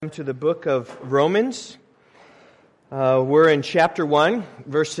To the book of Romans. We're in chapter 1,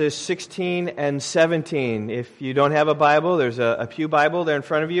 verses 16 and 17. If you don't have a Bible, there's a pew Bible there in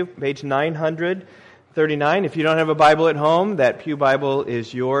front of you, page 939. If you don't have a Bible at home, that pew Bible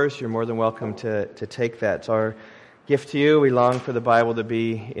is yours. You're more than welcome to take that. It's our gift to you. We long for the Bible to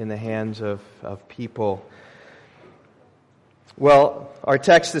be in the hands of people. Well, our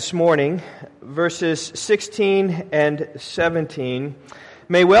text this morning, verses 16 and 17,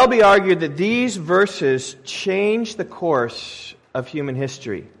 may well be argued that these verses change the course of human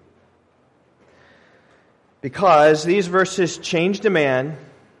history. Because these verses changed a man,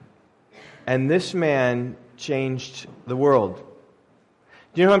 and this man changed the world.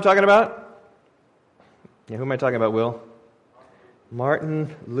 Do you know who I'm talking about? Yeah, who am I talking about, Will?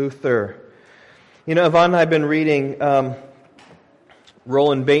 Martin Luther. You know, Yvonne and I have been reading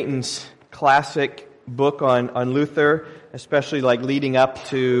Roland Bainton's classic book on Luther, especially like leading up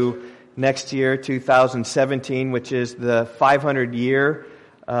to next year, 2017, which is the 500-year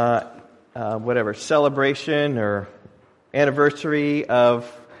celebration or anniversary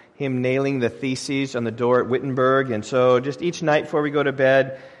of him nailing the theses on the door at Wittenberg. And so just each night before we go to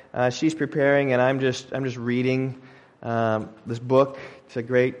bed, she's preparing, and I'm just reading this book. It's a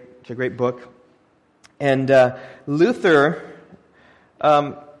great book. And Luther.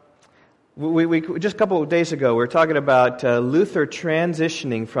 We just a couple of days ago, we were talking about Luther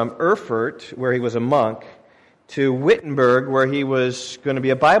transitioning from Erfurt, where he was a monk, to Wittenberg, where he was going to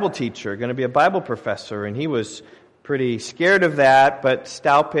be a Bible teacher, going to be a Bible professor, and he was pretty scared of that, but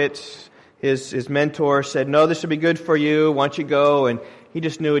Staupitz, his mentor, said, no, this would be good for you, why don't you go, and he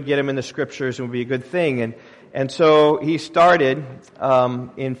just knew it would get him in the Scriptures and would be a good thing, and so he started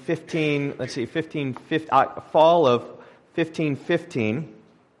in fall of 1515,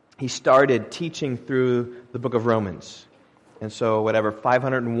 he started teaching through the book of Romans. And so,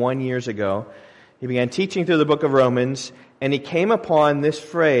 501 years ago, he began teaching through the book of Romans, and he came upon this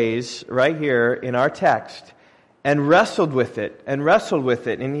phrase right here in our text, and wrestled with it. And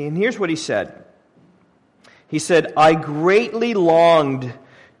here's what he said. He said, I greatly longed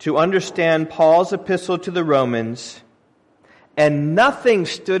to understand Paul's epistle to the Romans, and nothing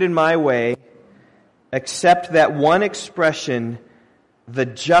stood in my way except that one expression, the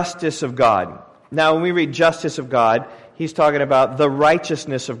justice of God. Now, when we read justice of God, he's talking about the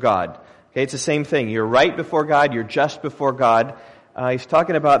righteousness of God. Okay, it's the same thing. You're right before God. You're just before God. He's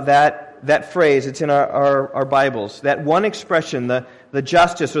talking about that phrase. It's in our Bibles. That one expression, the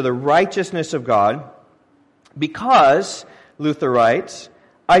justice or the righteousness of God. Because, Luther writes,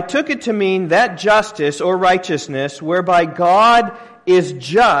 I took it to mean that justice or righteousness whereby God is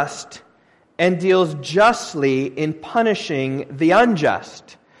just and deals justly in punishing the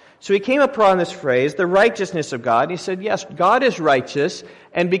unjust. So he came upon this phrase, the righteousness of God. And he said, yes, God is righteous,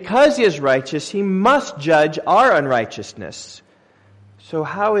 and because he is righteous, he must judge our unrighteousness. So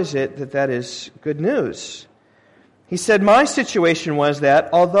how is it that is good news? He said, my situation was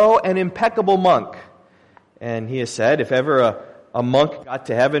that, although an impeccable monk, and he has said, if ever a monk got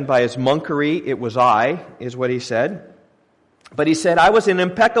to heaven by his monkery, it was I, is what he said. But he said, I was an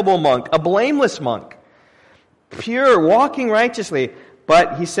impeccable monk, a blameless monk, pure, walking righteously.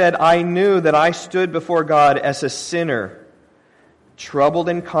 But he said, I knew that I stood before God as a sinner, troubled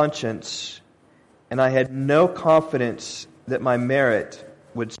in conscience, and I had no confidence that my merit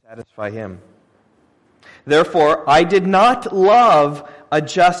would satisfy him. Therefore, I did not love a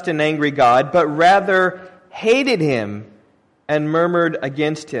just and angry God, but rather hated him and murmured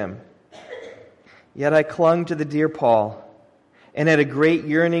against him. Yet I clung to the dear Paul, and had a great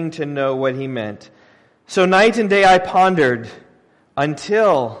yearning to know what he meant. So night and day I pondered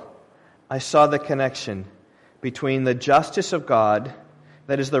until I saw the connection between the justice of God,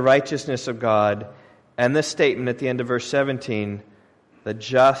 that is the righteousness of God, and the statement at the end of verse 17, the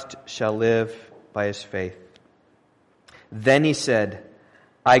just shall live by his faith. Then he said,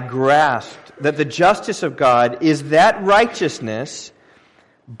 I grasped that the justice of God is that righteousness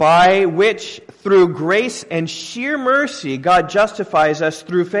by which, through grace and sheer mercy, God justifies us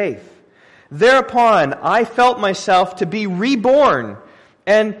through faith. Thereupon, I felt myself to be reborn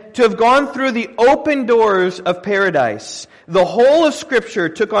and to have gone through the open doors of paradise. The whole of Scripture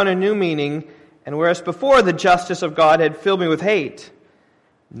took on a new meaning, and whereas before the justice of God had filled me with hate,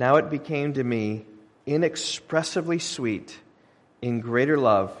 now it became to me inexpressibly sweet in greater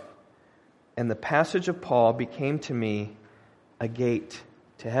love, and the passage of Paul became to me a gate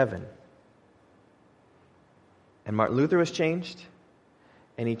to heaven. And Martin Luther was changed,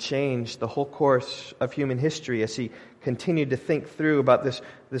 and he changed the whole course of human history as he continued to think through about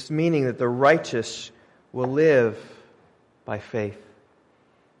this meaning that the righteous will live by faith.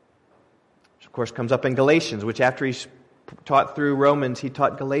 of course, comes up in Galatians, which after he's taught through Romans, he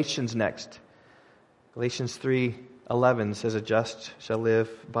taught Galatians next. Galatians 3:11 says, "A just shall live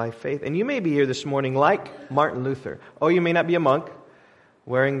by faith." And you may be here this morning like Martin Luther. Oh, you may not be a monk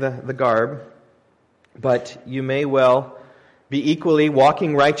wearing the garb, but you may well be equally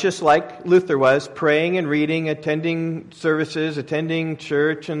walking righteous like Luther was, praying and reading, attending services, attending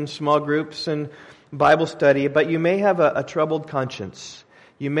church and small groups and Bible study, but you may have a troubled conscience.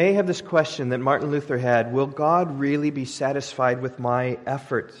 You may have this question that Martin Luther had: will God really be satisfied with my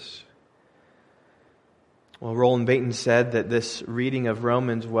efforts? Well, Roland Bainton said that this reading of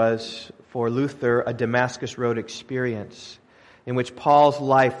Romans was, for Luther, a Damascus Road experience in which Paul's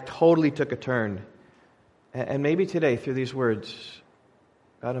life totally took a turn. And maybe today, through these words,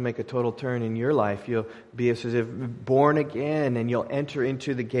 God will make a total turn in your life. You'll be as if born again, and you'll enter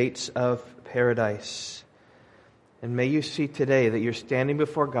into the gates of paradise. And may you see today that your standing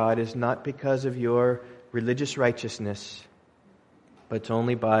before God is not because of your religious righteousness, but it's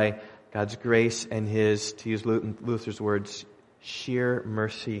only by God's grace and His, to use Luther's words, sheer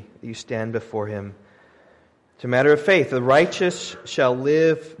mercy that you stand before Him. It's a matter of faith. The righteous shall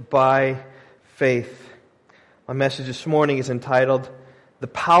live by faith. My message this morning is entitled, "The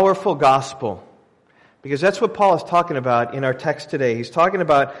Powerful Gospel," because that's what Paul is talking about in our text today. He's talking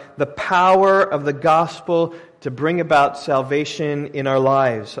about the power of the gospel to bring about salvation in our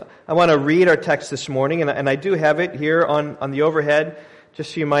lives. I want to read our text this morning, and I do have it here on the overhead,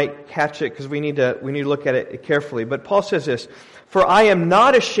 just so you might catch it, because we need to look at it carefully. But Paul says this: "For I am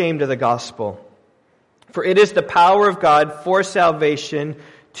not ashamed of the gospel, for it is the power of God for salvation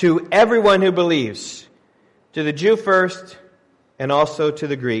to everyone who believes, to the Jew first, and also to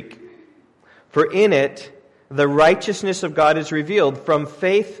the Greek. For in it the righteousness of God is revealed from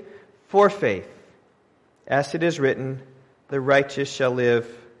faith for faith. As it is written, the righteous shall live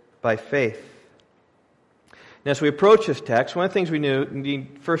by faith." Now, as we approach this text, one of the things we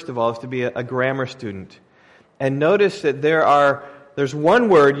need, first of all, is to be a grammar student. And notice that there's one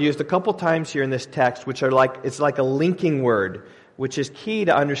word used a couple times here in this text, which it's like a linking word, which is key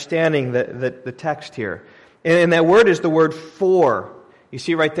to understanding the text here. And that word is the word "for." You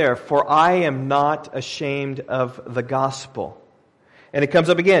see right there, "For I am not ashamed of the gospel." And it comes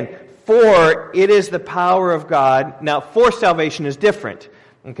up again, "For it is the power of God." Now, "for salvation" is different.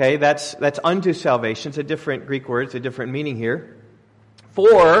 Okay, that's unto salvation. It's a different Greek word. It's a different meaning here.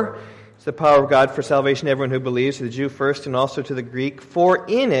 "For" is the power of God for salvation to everyone who believes, to the Jew first and also to the Greek. "For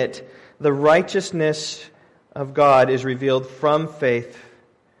in it the righteousness of God is revealed from faith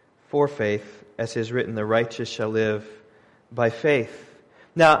for faith. As is written, the righteous shall live by faith."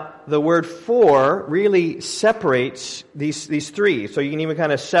 Now, the word "for" really separates these three. So you can even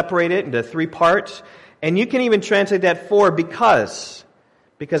kind of separate it into three parts. And you can even translate that "for" because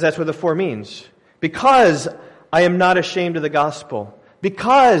that's what the "for" means. Because I am not ashamed of the gospel.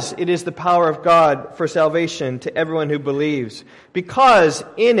 Because it is the power of God for salvation to everyone who believes. Because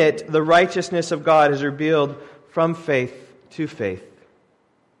in it the righteousness of God is revealed from faith to faith.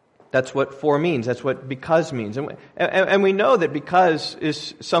 That's what "for" means. That's what "because" means. And we know that "because"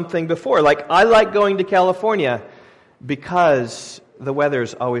 is something before. Like, I like going to California because the weather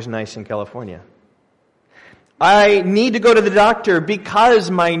is always nice in California. I need to go to the doctor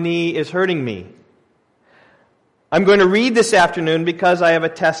because my knee is hurting me. I'm going to read this afternoon because I have a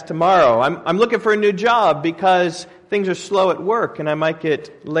test tomorrow. I'm looking for a new job because things are slow at work and I might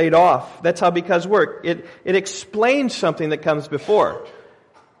get laid off. That's how "because" work. It explains something that comes before.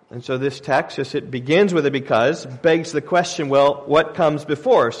 And so this text, as it begins with a "because," begs the question, well, what comes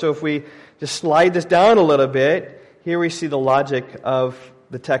before? So if we just slide this down a little bit, here we see the logic of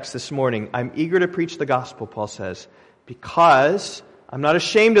the text this morning. I'm eager to preach the gospel, Paul says, because I'm not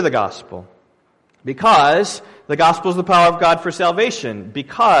ashamed of the gospel. Because the gospel is the power of God for salvation.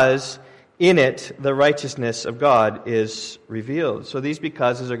 Because in it the righteousness of God is revealed. So these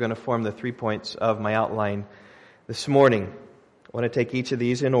 "becauses" are going to form the 3 points of my outline this morning. I want to take each of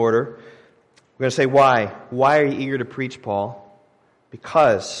these in order. We're going to say why. Why are you eager to preach, Paul?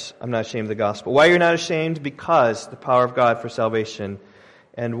 Because I'm not ashamed of the gospel. Why you're not ashamed? Because the power of God for salvation.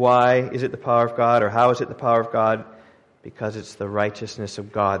 And why is it the power of God, or how is it the power of God? Because it's the righteousness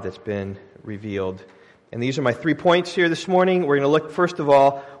of God that's been revealed. And these are my 3 points here this morning. We're going to look, first of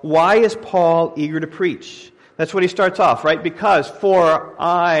all, why is Paul eager to preach? That's what he starts off, right? Because, "For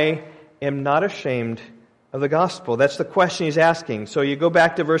I am not ashamed of the gospel." That's the question he's asking. So you go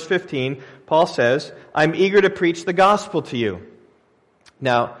back to verse 15. Paul says, "I'm eager to preach the gospel to you."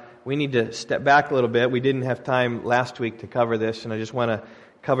 Now, we need to step back a little bit. We didn't have time last week to cover this, and I just want to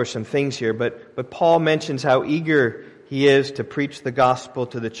cover some things here. But Paul mentions how eager he is to preach the gospel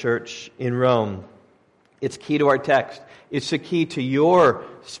to the church in Rome. It's key to our text. It's the key to your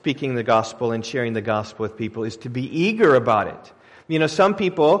speaking the gospel and sharing the gospel with people, is to be eager about it. You know, some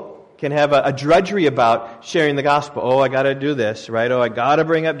people can have a drudgery about sharing the gospel. Oh, I got to do this, right? Oh, I got to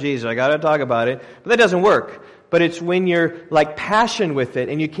bring up Jesus. I got to talk about it. But that doesn't work. But it's when you're like passion with it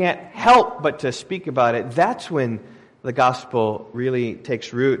and you can't help but to speak about it, that's when the gospel really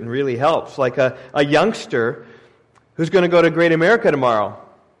takes root and really helps. Like a youngster who's going to go to Great America tomorrow.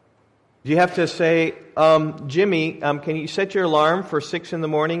 Do you have to say, Jimmy, can you set your alarm for 6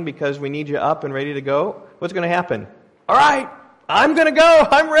 a.m. because we need you up and ready to go? What's going to happen? All right, I'm going to go.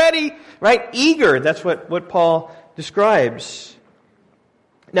 I'm ready. Right? Eager. That's what Paul describes.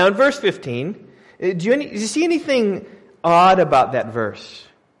 Now in verse 15, do you see anything odd about that verse?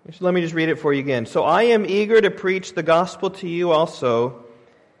 Let me just read it for you again. So I am eager to preach the gospel to you also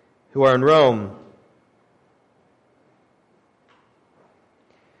who are in Rome.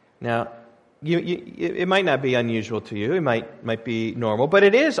 Now, it might not be unusual to you. It might be normal. But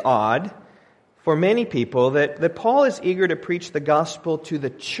it is odd for many people that Paul is eager to preach the gospel to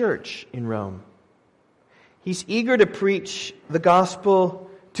the church in Rome. He's eager to preach the gospel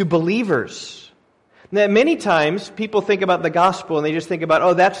to believers. Now, many times people think about the gospel and they just think about,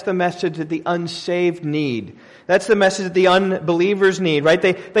 oh, that's the message that the unsaved need. That's the message that the unbelievers need, right?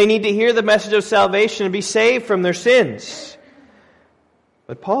 They need to hear the message of salvation and be saved from their sins.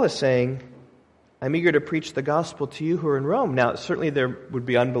 But Paul is saying, I'm eager to preach the gospel to you who are in Rome. Now, certainly there would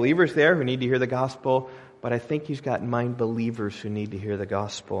be unbelievers there who need to hear the gospel, but I think he's got in mind believers who need to hear the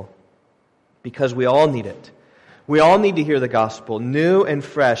gospel. Because we all need it. We all need to hear the gospel, new and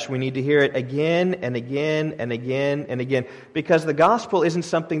fresh. We need to hear it again and again and again and again. Because the gospel isn't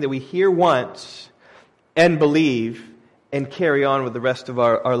something that we hear once and believe and carry on with the rest of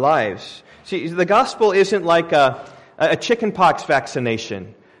our lives. See, the gospel isn't like a chickenpox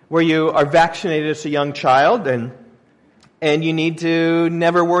vaccination where you are vaccinated as a young child and you need to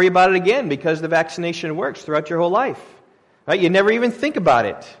never worry about it again because the vaccination works throughout your whole life. Right? You never even think about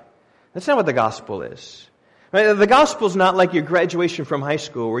it. That's not what the gospel is. Right? The gospel is not like your graduation from high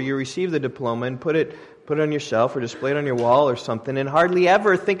school where you receive the diploma and put it on your shelf or display it on your wall or something and hardly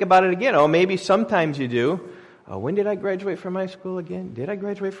ever think about it again. Oh, maybe sometimes you do. Oh, when did I graduate from high school again? Did I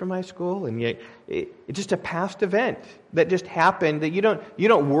graduate from high school? And it's just a past event that just happened that you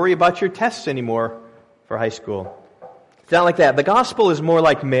don't worry about your tests anymore for high school. It's not like that. The gospel is more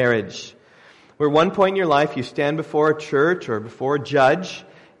like marriage, where at one point in your life you stand before a church or before a judge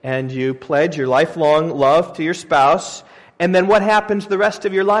and you pledge your lifelong love to your spouse, and then what happens the rest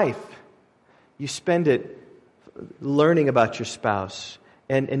of your life? You spend it learning about your spouse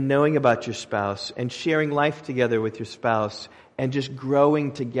and knowing about your spouse and sharing life together with your spouse and just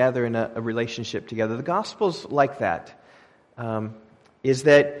growing together in a relationship together. The gospel's like that, is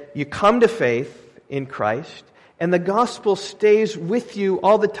that you come to faith in Christ and the gospel stays with you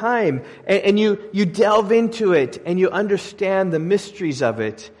all the time. And you delve into it and you understand the mysteries of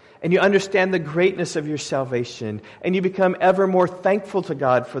it. And you understand the greatness of your salvation. And you become ever more thankful to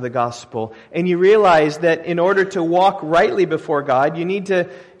God for the gospel. And you realize that in order to walk rightly before God, you need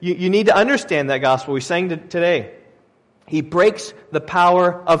to understand that gospel. We sang today. He breaks the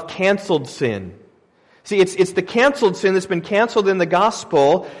power of canceled sin. See, it's the canceled sin that's been canceled in the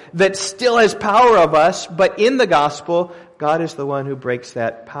gospel that still has power of us, but in the gospel, God is the one who breaks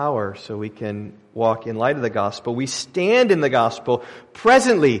that power so we can walk in light of the gospel. We stand in the gospel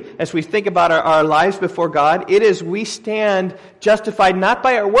presently as we think about our lives before God. It is we stand justified not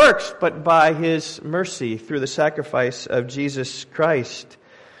by our works, but by His mercy through the sacrifice of Jesus Christ.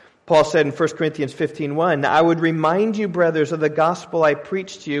 Paul said in 1 Corinthians 15:1, I would remind you, brothers, of the gospel I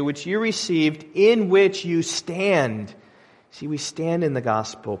preached to you, which you received, in which you stand. See, we stand in the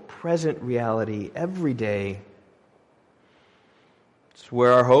gospel, present reality, every day. It's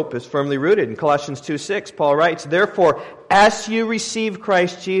where our hope is firmly rooted. In Colossians 2:6, Paul writes, therefore, as you receive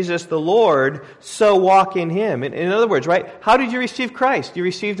Christ Jesus the Lord, so walk in Him. In other words, right, how did you receive Christ? You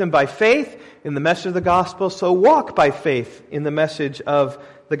received Him by faith in the message of the gospel, so walk by faith in the message of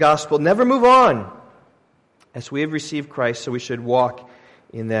the gospel. Never move on. As we have received Christ, so we should walk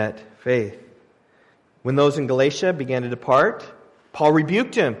in that faith. When those in Galatia began to depart, Paul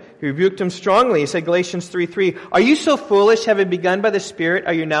rebuked him. He rebuked him strongly. He said, Galatians 3:3, are you so foolish, having begun by the Spirit,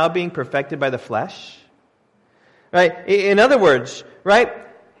 are you now being perfected by the flesh? Right? In other words, right?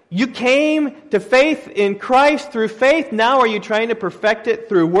 You came to faith in Christ through faith. Now are you trying to perfect it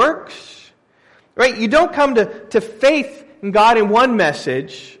through works? Right? You don't come to faith in God in one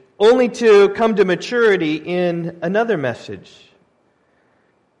message, only to come to maturity in another message.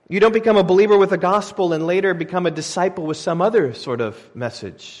 You don't become a believer with the gospel and later become a disciple with some other sort of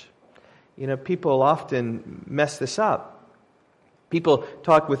message. People often mess this up. People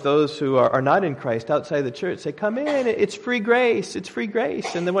talk with those who are not in Christ outside the church. Say, come in, it's free grace, it's free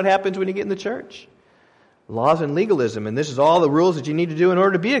grace. And then what happens when you get in the church? Laws and legalism, and this is all the rules that you need to do in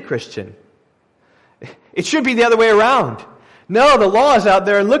order to be a Christian. It should be the other way around. No, the law is out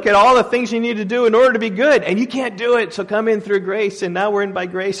there, and look at all the things you need to do in order to be good, and you can't do it, so come in through grace, and now we're in by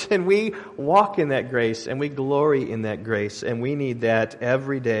grace, and we walk in that grace, and we glory in that grace, and we need that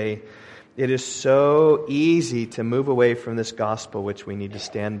every day. It is so easy to move away from this gospel, which we need to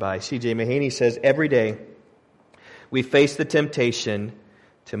stand by. C.J. Mahaney says, every day we face the temptation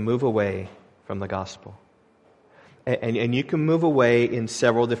to move away from the gospel. And you can move away in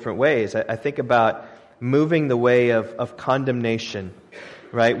several different ways. I think about moving the way of condemnation,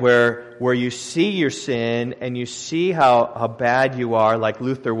 right? Where you see your sin and you see how bad you are, like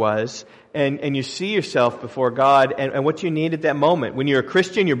Luther was, and you see yourself before God and what you need at that moment. When you're a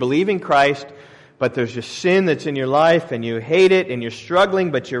Christian, you're believing Christ, but there's just sin that's in your life and you hate it and you're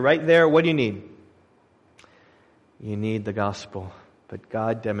struggling, but you're right there. What do you need? You need the gospel. But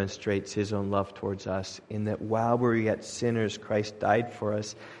God demonstrates His own love towards us in that while we're yet sinners, Christ died for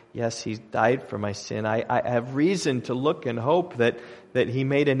us. Yes, He died for my sin. I have reason to look and hope that He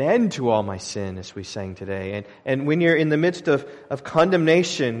made an end to all my sin, as we sang today. And when you're in the midst of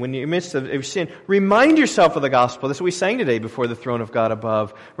condemnation, when you're in the midst of sin, remind yourself of the gospel. That's what we sang today before the throne of God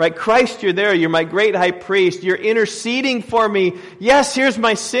above. Right? Christ, you're there. You're my great high priest. You're interceding for me. Yes, here's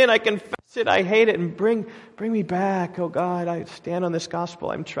my sin. I confess it. I hate it. And bring me back. Oh God, I stand on this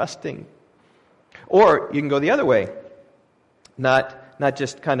gospel. I'm trusting. Or you can go the other way. Not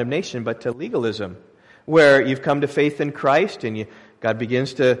just condemnation, but to legalism, where you've come to faith in Christ and God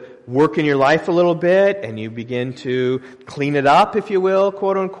begins to work in your life a little bit and you begin to clean it up, if you will,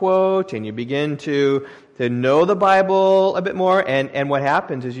 quote unquote, and you begin to know the Bible a bit more, and what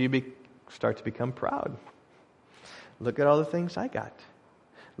happens is you start to become proud. Look at all the things I got.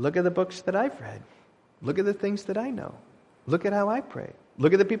 Look at the books that I've read. Look at the things that I know. Look at how I pray.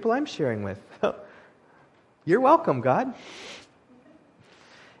 Look at the people I'm sharing with. You're welcome, God.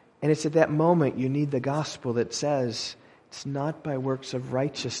 And it's at that moment you need the gospel that says, it's not by works of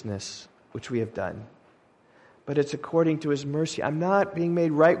righteousness which we have done, but it's according to His mercy. I'm not being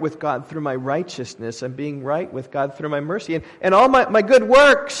made right with God through my righteousness. I'm being right with God through my mercy. And all my good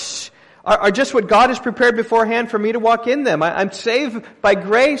works are just what God has prepared beforehand for me to walk in them. I'm saved by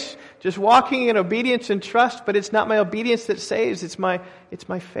grace, just walking in obedience and trust, but it's not my obedience that saves. It's my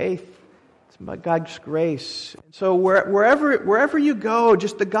faith. By God's grace. So wherever you go,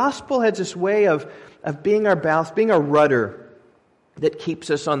 just the gospel has this way of being our balance, being our rudder that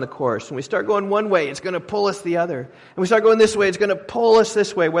keeps us on the course. When we start going one way, it's going to pull us the other. And we start going this way, it's going to pull us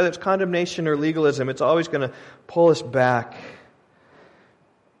this way. Whether it's condemnation or legalism, it's always going to pull us back.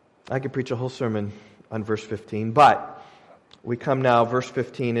 I could preach a whole sermon on verse 15, but we come now, verse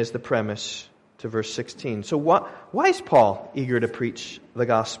 15 is the premise to verse 16. So why is Paul eager to preach the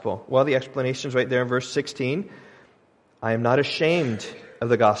gospel? Well, the explanation is right there in verse 16. I am not ashamed of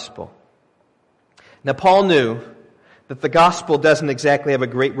the gospel. Now, Paul knew that the gospel doesn't exactly have a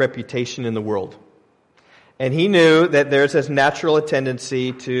great reputation in the world. And he knew that there's this natural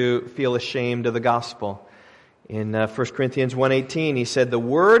tendency to feel ashamed of the gospel. In 1 Corinthians 1:18, he said, the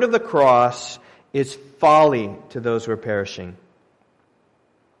word of the cross is folly to those who are perishing.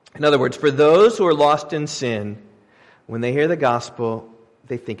 In other words, for those who are lost in sin, when they hear the gospel,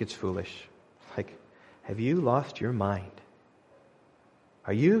 they think it's foolish. Like, have you lost your mind?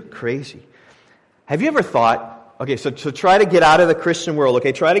 Are you crazy? Have you ever thought, okay, so try to get out of the Christian world,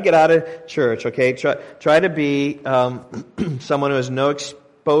 okay? Try to get out of church, okay? Try to be someone who has no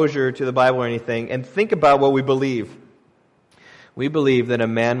exposure to the Bible or anything, and think about what we believe. We believe that a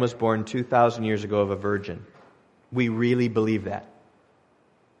man was born 2,000 years ago of a virgin. We really believe that.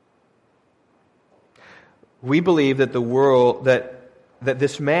 We believe that the world, that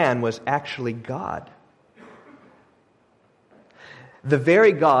this man was actually God. The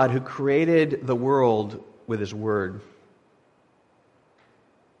very God who created the world with His word.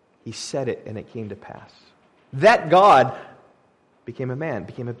 He said it and it came to pass. That God became a man,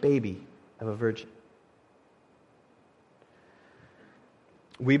 became a baby of a virgin.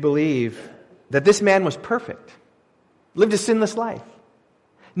 We believe that this man was perfect, lived a sinless life,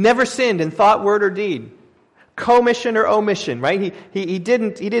 never sinned in thought, word, or deed. Commission or omission, right? He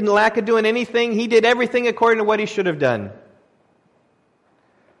didn't lack of doing anything. He did everything according to what he should have done.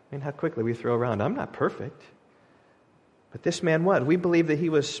 I mean, how quickly we throw around, I'm not perfect. But this man was. We believe that he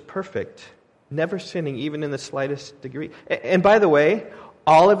was perfect, never sinning even in the slightest degree. And by the way,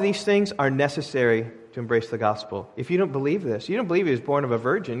 All of these things are necessary to embrace the gospel. If you don't believe this, you don't believe he was born of a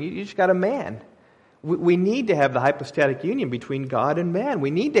virgin, you just got a man. We need to have the hypostatic union between God and man.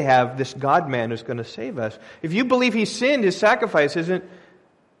 We need to have this God-man who's going to save us. If you believe he sinned, his sacrifice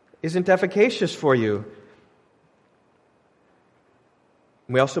isn't efficacious for you.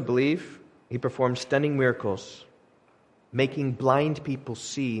 We also believe he performed stunning miracles, making blind people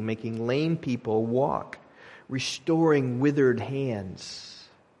see, making lame people walk, restoring withered hands.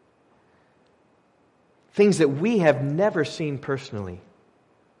 Things that we have never seen personally.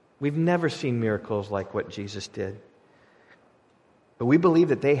 We've never seen miracles like what Jesus did. But we believe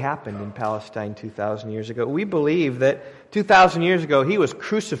that they happened in Palestine 2,000 years ago. We believe that 2,000 years ago he was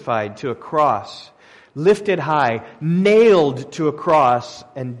crucified to a cross, lifted high, nailed to a cross,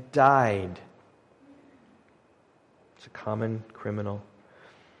 and died. It's a common criminal.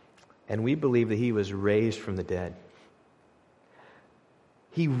 And we believe that he was raised from the dead.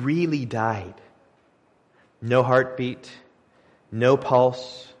 He really died. No heartbeat, no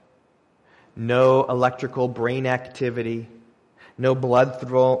pulse, no electrical brain activity, no blood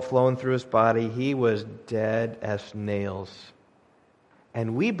flowing through his body. He was dead as nails.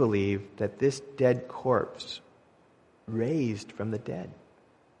 And we believe that this dead corpse raised from the dead.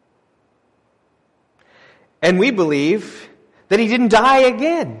 And we believe that he didn't die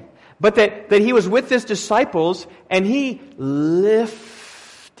again, but that he was with his disciples and he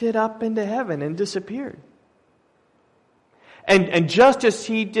lifted up into heaven and disappeared. And just as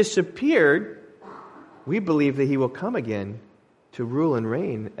he disappeared, we believe that he will come again to rule and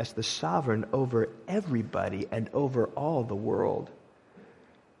reign as the sovereign over everybody and over all the world.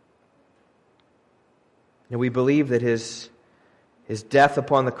 And we believe that his death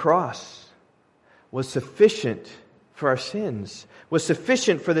upon the cross was sufficient for our sins, was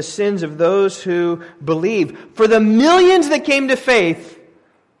sufficient for the sins of those who believe. For the millions that came to faith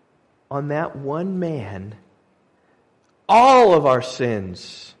on that one man, all of our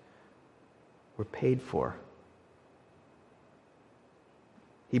sins were paid for.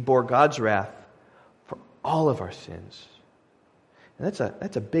 He bore God's wrath for all of our sins. And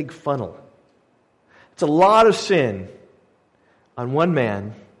that's a big funnel. It's a lot of sin on one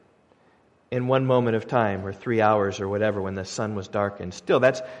man in one moment of time, or 3 hours or whatever, when the sun was darkened. Still,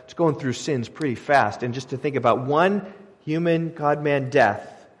 it's going through sins pretty fast. And just to think about one human God-man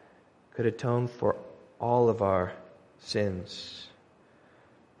death could atone for all of our sins.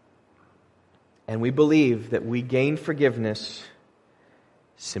 And we believe that we gain forgiveness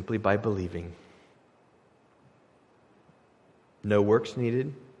simply by believing. No works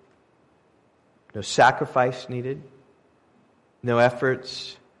needed. No sacrifice needed. No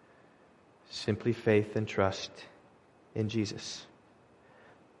efforts. Simply faith and trust in Jesus.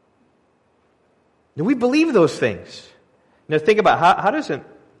 Now we believe those things. Now think about how does an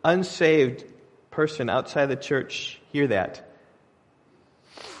unsaved person outside the church hear that?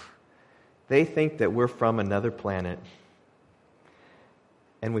 They think that we're from another planet.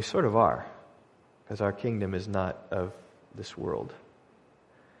 And we sort of are, because our kingdom is not of this world.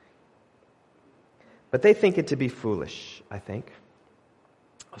 But they think it to be foolish, I think.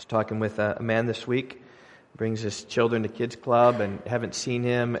 I was talking with a man this week, brings his children to kids club, and haven't seen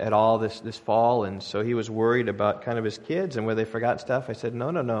him at all this fall, and so he was worried about kind of his kids and where they forgot stuff. I said,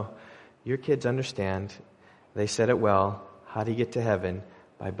 no. Your kids understand. They said it well. How do you get to heaven?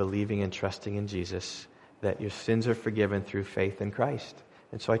 By believing and trusting in Jesus, that your sins are forgiven through faith in Christ.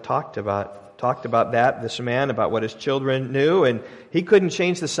 And so I talked about that, this man, about what his children knew, and he couldn't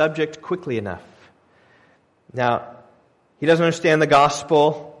change the subject quickly enough. Now, he doesn't understand the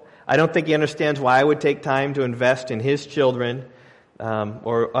gospel. I don't think he understands why I would take time to invest in his children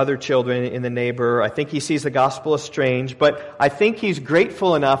or other children in the neighbor. I think he sees the gospel as strange, but I think he's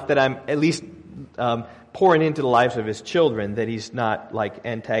grateful enough that I'm at least pouring into the lives of his children, that he's not like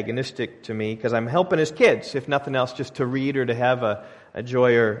antagonistic to me, because I'm helping his kids, if nothing else, just to read or to have a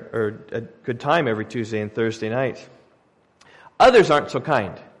joy or a good time every Tuesday and Thursday night. Others aren't so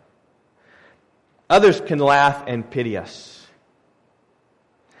kind. Others can laugh and pity us.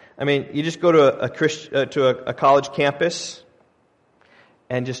 I mean, you just go to a college campus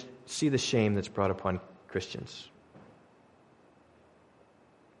and just see the shame that's brought upon Christians.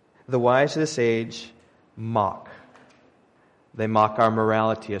 The wise of this age mock. They mock our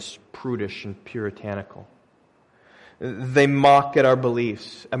morality as prudish and puritanical. They mock at our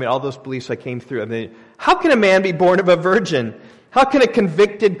beliefs. I mean, all those beliefs I came through. I mean, how can a man be born of a virgin? How can a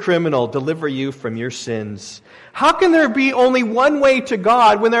convicted criminal deliver you from your sins? How can there be only one way to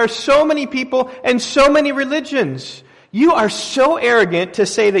God when there are so many people and so many religions? You are so arrogant to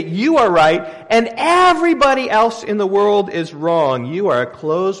say that you are right and everybody else in the world is wrong. You are a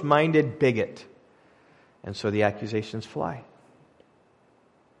closed-minded bigot. And so the accusations fly.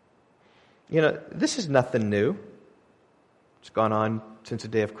 This is nothing new. It's gone on since the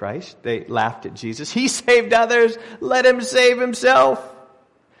day of Christ. They laughed at Jesus. He saved others. Let him save himself.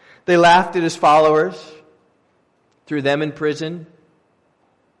 They laughed at his followers, threw them in prison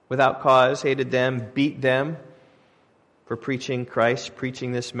without cause, hated them, beat them for preaching Christ,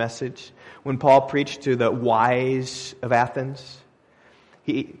 preaching this message. When Paul preached to the wise of Athens,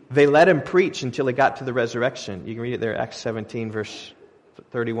 they let him preach until he got to the resurrection. You can read it there, Acts 17, verse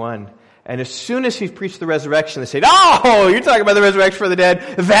 31. And as soon as he preached the resurrection, they said, "Oh, you're talking about the resurrection for the dead?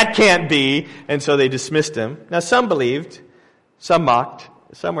 That can't be." And so they dismissed him. Now, some believed, some mocked,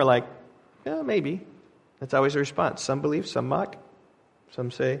 some were like, "Yeah, maybe." That's always a response. Some believe, some mock, some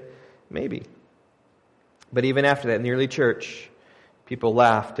say, maybe. But even after that, in the early church, people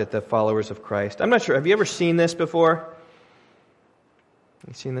laughed at the followers of Christ. I'm not sure. Have you ever seen this before?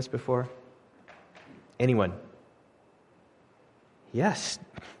 You seen this before? Anyone? Yes.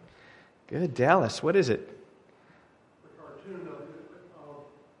 Good, Dallas. What is it? The cartoon of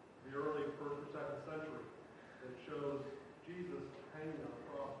the early 1st or 2nd century that shows Jesus hanging on a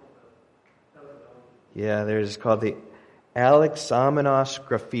cross with a Yeah, there's called the Alexamenos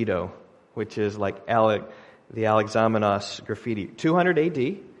Graffito, which is like the Alexamenos graffiti. 200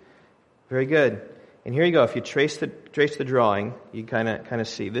 AD. Very good. And here you go. If you trace the drawing, you kind of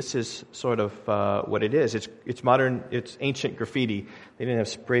see this is sort of what it is. It's modern. It's ancient graffiti. They didn't have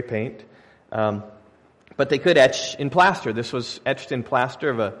spray paint, but they could etch in plaster. This was etched in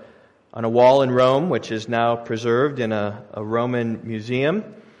plaster on a wall in Rome, which is now preserved in a Roman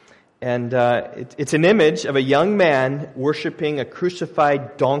museum. And it's an image of a young man worshiping a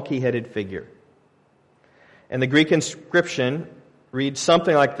crucified donkey-headed figure. And the Greek inscription reads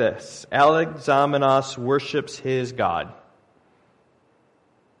something like this: Alexamenos worships his God.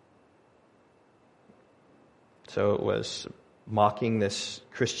 So it was mocking this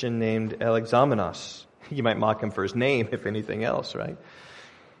Christian named Alexamenos. You might mock him for his name, if anything else, right?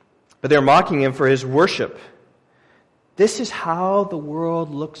 But they're mocking him for his worship. This is how the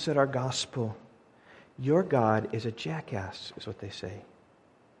world looks at our gospel. Your God is a jackass, is what they say.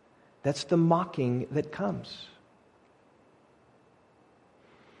 That's the mocking that comes.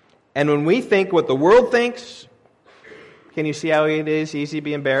 And when we think what the world thinks, can you see how it is easy to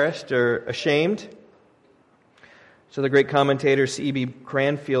be embarrassed or ashamed? So the great commentator C.B.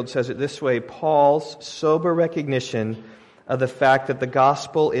 Cranfield says it this way: Paul's sober recognition of the fact that the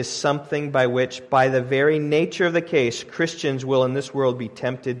gospel is something by which, by the very nature of the case, Christians will in this world be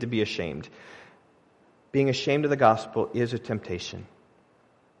tempted to be ashamed. Being ashamed of the gospel is a temptation.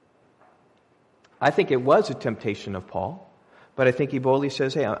 I think it was a temptation of Paul. But I think he boldly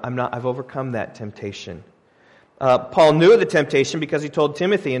says, "Hey, I've overcome that temptation." Paul knew of the temptation because he told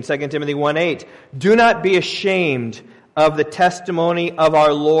Timothy in 2 Timothy 1:8, "Do not be ashamed of the testimony of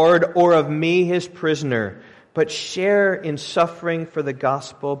our Lord or of me, his prisoner, but share in suffering for the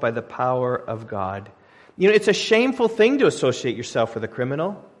gospel by the power of God." It's a shameful thing to associate yourself with a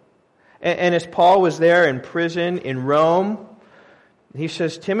criminal. And as Paul was there in prison in Rome, he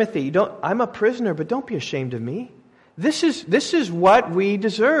says, "Timothy, I'm a prisoner, but don't be ashamed of me. This is what we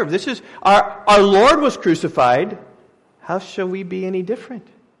deserve. This is our Lord was crucified. How shall we be any different?"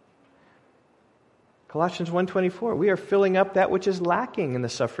 Colossians 1:24, we are filling up that which is lacking in the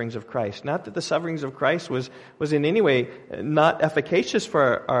sufferings of Christ. Not that the sufferings of Christ was in any way not efficacious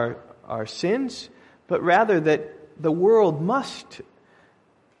for our sins, but rather that the world must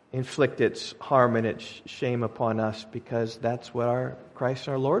inflict its harm and its shame upon us, because that's what Christ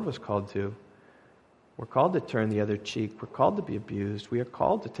our Lord was called to. We're called to turn the other cheek. We're called to be abused. We are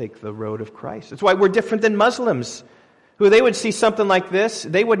called to take the road of Christ. That's why we're different than Muslims, who they would see something like this.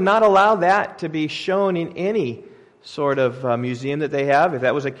 They would not allow that to be shown in any sort of museum that they have. If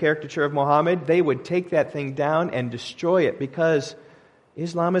that was a caricature of Muhammad, they would take that thing down and destroy it, because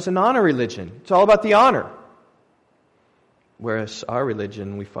Islam is an honor religion. It's all about the honor. Whereas our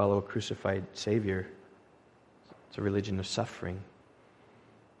religion, we follow a crucified Savior. It's a religion of suffering.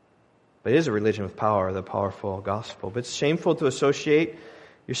 But it is a religion with power, the powerful gospel. But it's shameful to associate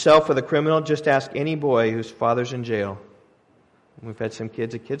yourself with a criminal. Just ask any boy whose father's in jail. We've had some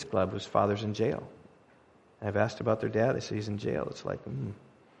kids at Kids Club whose father's in jail. I've asked about their dad. They say he's in jail. It's like,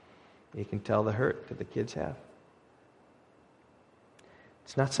 you can tell the hurt that the kids have.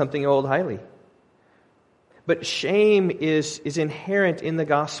 It's not something you hold highly. But shame is inherent in the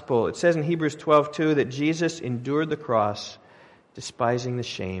gospel. It says in Hebrews 12:2 that Jesus endured the cross, despising the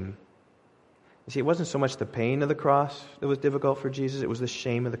shame. You see, it wasn't so much the pain of the cross that was difficult for Jesus, it was the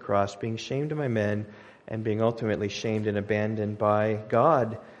shame of the cross, being shamed by men and being ultimately shamed and abandoned by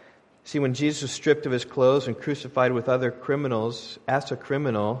God. See, when Jesus was stripped of his clothes and crucified with other criminals, as a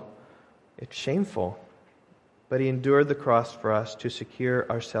criminal, it's shameful. But he endured the cross for us to secure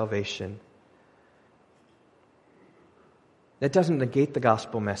our salvation. That doesn't negate the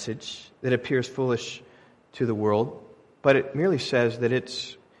gospel message that appears foolish to the world, but it merely says that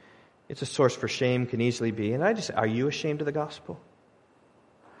it's a source for shame, can easily be. And are you ashamed of the gospel?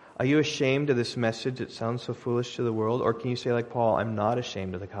 Are you ashamed of this message that sounds so foolish to the world? Or can you say like Paul, I'm not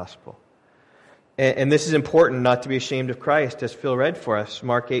ashamed of the gospel? And this is important, not to be ashamed of Christ, as Phil read for us,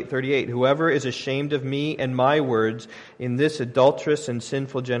 Mark 8:38. Whoever is ashamed of me and my words in this adulterous and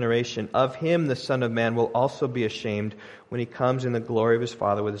sinful generation, of him the Son of Man will also be ashamed when he comes in the glory of his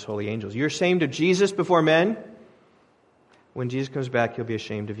Father with his holy angels. You're ashamed of Jesus before men? When Jesus comes back, he'll be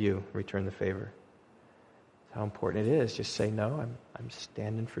ashamed of you. Return the favor. That's how important it is. Just say, no, I'm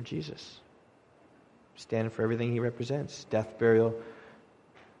standing for Jesus. I'm standing for everything he represents. Death, burial,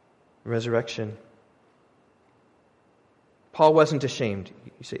 resurrection. Paul wasn't ashamed.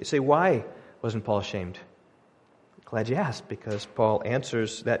 You say, why wasn't Paul ashamed? Glad you asked, because Paul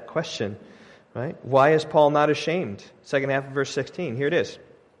answers that question, right? Why is Paul not ashamed? Second half of verse 16. Here it is.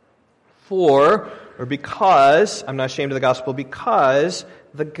 Because, I'm not ashamed of the gospel, because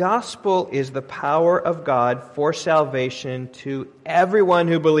the gospel is the power of God for salvation to everyone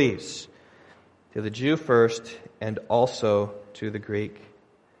who believes, to the Jew first and also to the Greek.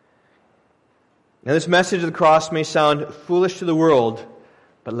 Now, this message of the cross may sound foolish to the world,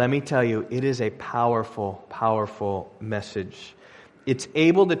 but let me tell you, it is a powerful, powerful message. It's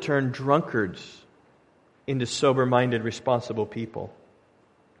able to turn drunkards into sober-minded, responsible people.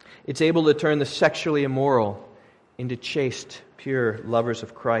 It's able to turn the sexually immoral into chaste, pure lovers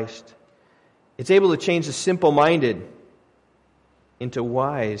of Christ. It's able to change the simple-minded into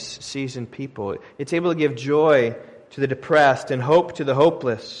wise, seasoned people. It's able to give joy to the depressed and hope to the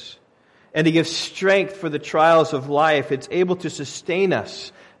hopeless, and to give strength for the trials of life. It's able to sustain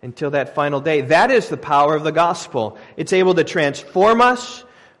us until that final day. That is the power of the gospel. It's able to transform us,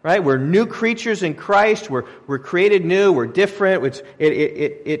 right? We're new creatures in Christ. We're created new. We're different.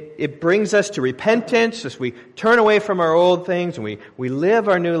 It brings us to repentance as we turn away from our old things and we live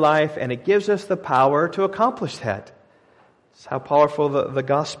our new life, and it gives us the power to accomplish that. That's how powerful the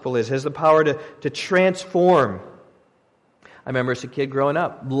gospel is. It has the power to transform. I remember as a kid growing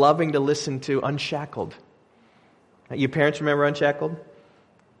up, loving to listen to Unshackled. You parents remember Unshackled?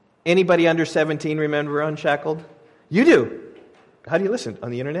 Anybody under 17 remember Unshackled? You do. How do you listen?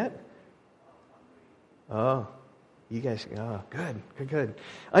 On the internet? Oh, you guys, good.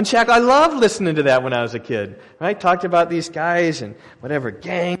 Unshackled, I loved listening to that when I was a kid. Right? Talked about these guys and whatever,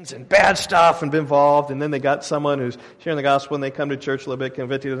 gangs and bad stuff and been involved, and then they got someone who's sharing the gospel and they come to church a little bit,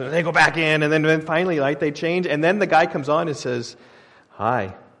 convicted, and they go back in, and then finally, like, they change, and then the guy comes on and says,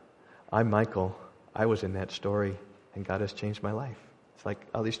 "Hi, I'm Michael. I was in that story, and God has changed my life." It's like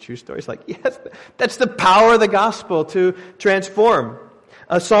all these true stories. Like, yes, that's the power of the gospel to transform.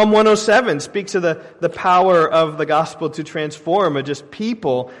 Psalm 107 speaks of the power of the gospel to transform, or just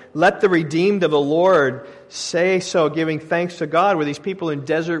people. Let the redeemed of the Lord say so, giving thanks to God. Were these people in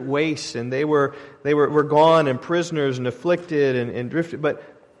desert wastes, and they were gone and prisoners and afflicted and drifted, but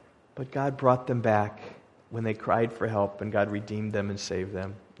God brought them back when they cried for help, and God redeemed them and saved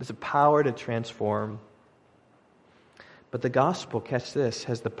them. There's a power to transform. But the gospel, catch this,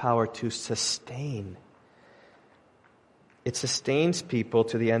 has the power to sustain. It sustains people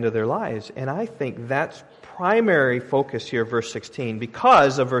to the end of their lives. And I think that's primary focus here, verse 16,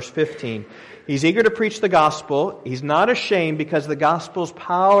 because of verse 15. He's eager to preach the gospel. He's not ashamed because the gospel's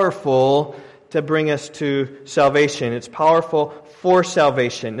powerful to bring us to salvation. It's powerful for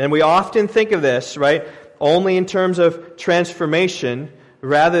salvation. And we often think of this, right, only in terms of transformation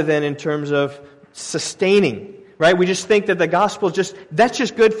rather than in terms of sustaining. Right? We just think that the gospel that's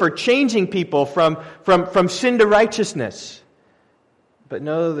just good for changing people from sin to righteousness. But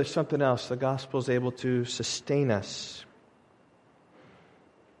no, there's something else. The gospel is able to sustain us.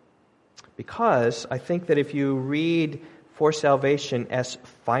 Because I think that if you read for salvation as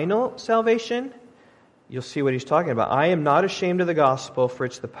final salvation, you'll see what he's talking about. I am not ashamed of the gospel, for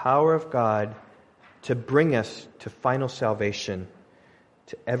it's the power of God to bring us to final salvation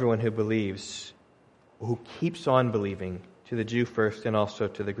to everyone who believes, who keeps on believing to the Jew first and also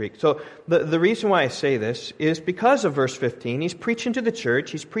to the Greek. So the reason why I say this is because of verse 15. He's preaching to the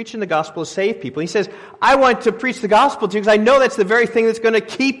church. He's preaching the gospel to save people. He says, I want to preach the gospel to you because I know that's the very thing that's going to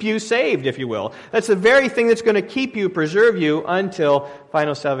keep you saved, if you will. That's the very thing that's going to keep you, preserve you until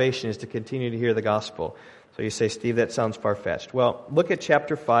final salvation is to continue to hear the gospel. So you say, Steve, that sounds far-fetched. Well, look at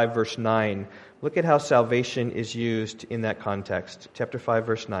chapter 5, verse 9. Look at how salvation is used in that context. Chapter 5,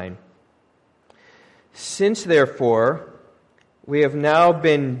 verse 9. Since, therefore, we have now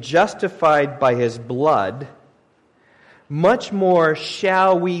been justified by His blood, much more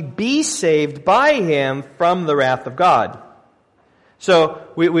shall we be saved by Him from the wrath of God. So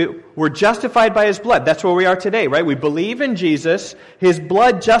we're justified by His blood. That's where we are today, right? We believe in Jesus. His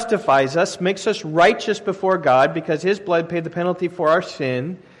blood justifies us, makes us righteous before God because His blood paid the penalty for our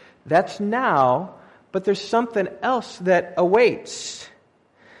sin. That's now, but there's something else that awaits.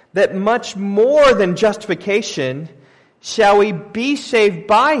 That much more than justification shall we be saved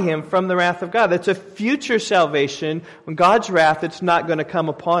by Him from the wrath of God. That's a future salvation when God's wrath, it's not going to come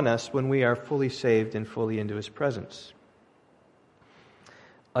upon us when we are fully saved and fully into His presence.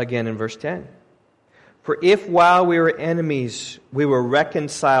 Again in verse 10. For if while we were enemies, we were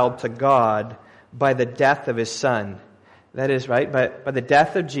reconciled to God by the death of His Son. That is, right, by the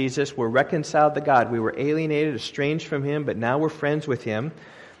death of Jesus, we're reconciled to God. We were alienated, estranged from Him, but now we're friends with Him.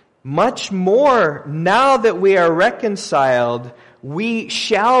 Much more, now that we are reconciled, we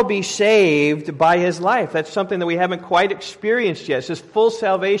shall be saved by His life. That's something that we haven't quite experienced yet. It's this full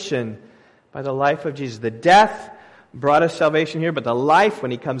salvation by the life of Jesus. The death brought us salvation here, but the life, when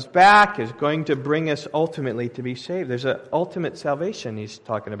He comes back, is going to bring us ultimately to be saved. There's an ultimate salvation He's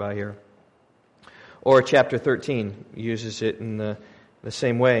talking about here. Or chapter 13 uses it in the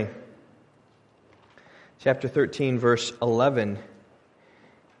same way. Chapter 13, verse 11.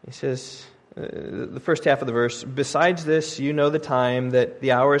 He says, the first half of the verse, besides this, you know the time that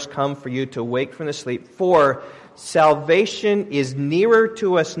the hour has come for you to wake from the sleep, for salvation is nearer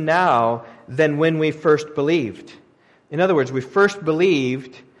to us now than when we first believed. In other words, we first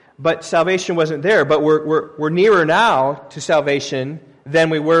believed, but salvation wasn't there, but we're nearer now to salvation than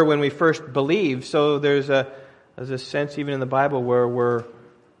we were when we first believed. So there's a sense even in the Bible where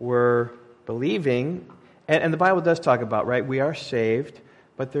we're believing, and the Bible does talk about, right, we are saved,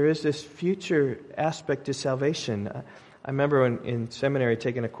 but there is this future aspect to salvation. I remember in seminary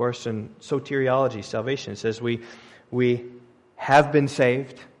taking a course in soteriology, salvation. It says we have been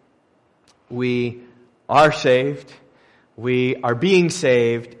saved, we are saved, we are being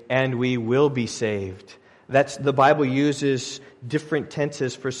saved, and we will be saved. The Bible uses different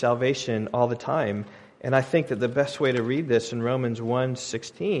tenses for salvation all the time. And I think that the best way to read this in Romans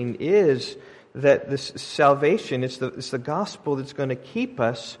 1:16 is that this salvation, it's the gospel that's going to keep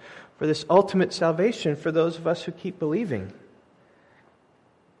us for this ultimate salvation for those of us who keep believing.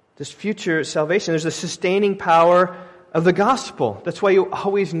 This future salvation, there's a sustaining power of the gospel. That's why you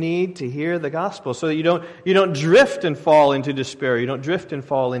always need to hear the gospel, so that you don't drift and fall into despair. You don't drift and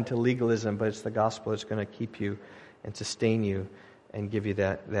fall into legalism, but it's the gospel that's going to keep you and sustain you and give you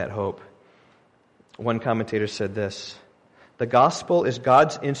that hope. One commentator said this: the gospel is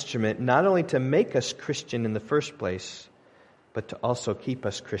God's instrument not only to make us Christian in the first place, but to also keep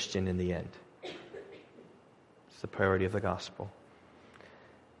us Christian in the end. It's the priority of the gospel.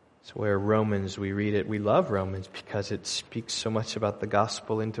 It's where Romans, we read it, we love Romans because it speaks so much about the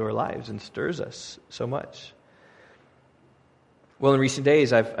gospel into our lives and stirs us so much. Well, in recent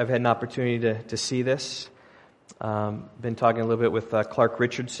days, I've had an opportunity to see this. Been talking a little bit with Clark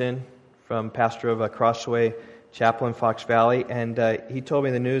Richardson, pastor of Crossway Chapel in Fox Valley, and he told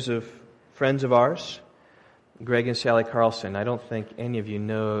me the news of friends of ours, Greg and Sally Carlson. I don't think any of you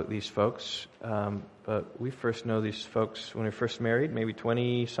know these folks, but we first know these folks when we first married, maybe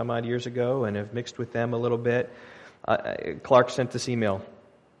 20 some odd years ago, and have mixed with them a little bit. Clark sent this email.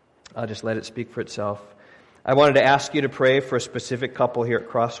 I'll just let it speak for itself. I wanted to ask you to pray for a specific couple here at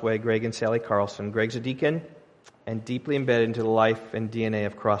Crossway, Greg and Sally Carlson. Greg's a deacon and deeply embedded into the life and DNA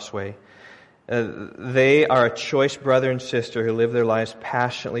of Crossway. They are a choice brother and sister who live their lives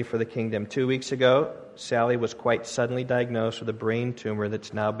passionately for the kingdom. 2 weeks ago, Sally was quite suddenly diagnosed with a brain tumor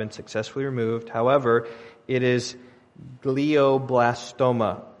that's now been successfully removed. However, it is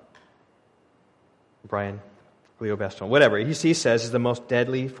glioblastoma. Brian, glioblastoma, whatever. He says is the most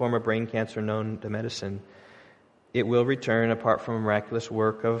deadly form of brain cancer known to medicine. It will return apart from a miraculous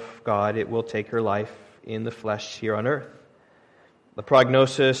work of God. It will take her life in the flesh here on earth. The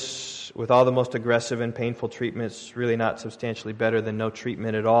prognosis, with all the most aggressive and painful treatments, really not substantially better than no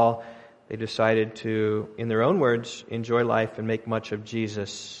treatment at all. They decided to, in their own words, enjoy life and make much of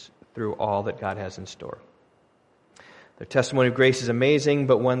Jesus through all that God has in store. Their testimony of grace is amazing,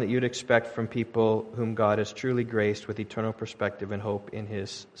 but one that you'd expect from people whom God has truly graced with eternal perspective and hope in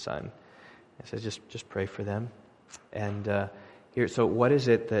His Son. It says just pray for them. And so what is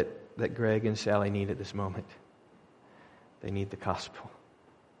it that Greg and Sally need at this moment? They need the gospel.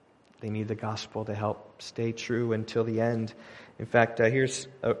 They need the gospel to help stay true until the end. In fact, here's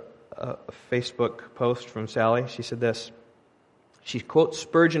a Facebook post from Sally. She said this. She quotes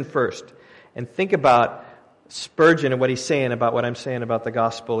Spurgeon first. And think about Spurgeon and what he's saying about what I'm saying about the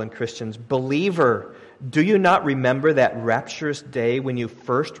gospel and Christians. Believer, do you not remember that rapturous day when you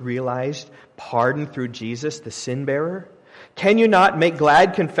first realized pardon through Jesus, the sin bearer? Can you not make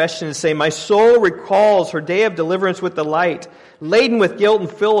glad confession and say, my soul recalls her day of deliverance with delight. Laden with guilt and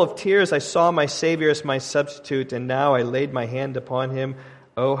full of tears, I saw my Savior as my substitute, and now I laid my hand upon Him.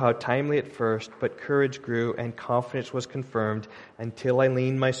 Oh, how timely at first, but courage grew and confidence was confirmed until I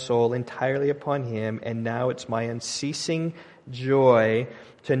leaned my soul entirely upon Him, and now it's my unceasing joy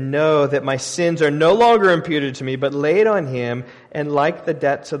to know that my sins are no longer imputed to me, but laid on Him, and like the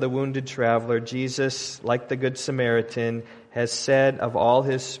debts of the wounded traveler, Jesus, like the Good Samaritan, has said of all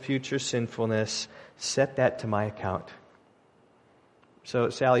his future sinfulness, set that to my account.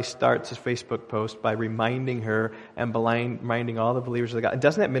 So Sally starts his Facebook post by reminding her and reminding all the believers of the God.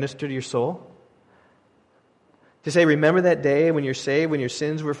 Doesn't that minister to your soul? To say, remember that day when you're saved, when your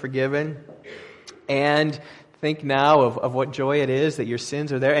sins were forgiven, and think now of what joy it is that your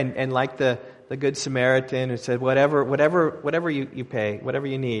sins are there. And like the Good Samaritan who said, whatever you pay, whatever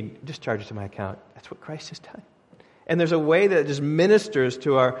you need, just charge it to my account. That's what Christ has done. And there's a way that just ministers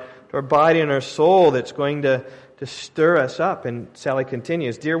to our body and our soul that's going to stir us up. And Sally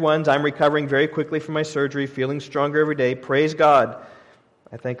continues, dear ones, I'm recovering very quickly from my surgery, feeling stronger every day. Praise God.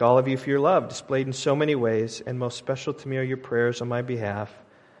 I thank all of you for your love, displayed in so many ways, and most special to me are your prayers on my behalf.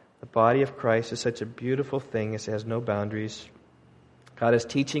 The body of Christ is such a beautiful thing, it has no boundaries. God is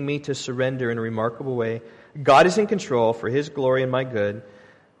teaching me to surrender in a remarkable way. God is in control for His glory and my good.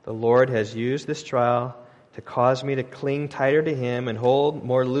 The Lord has used this trial to cause me to cling tighter to Him and hold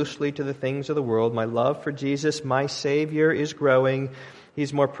more loosely to the things of the world. My love for Jesus, my Savior, is growing.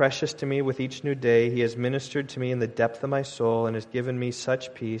 He's more precious to me with each new day. He has ministered to me in the depth of my soul and has given me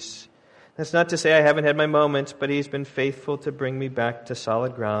such peace. That's not to say I haven't had my moments, but He's been faithful to bring me back to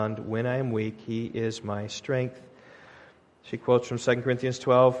solid ground. When I am weak, He is my strength. She quotes from 2 Corinthians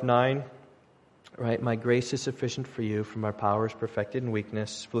 12:9. Right, my grace is sufficient for you, for my power is perfected in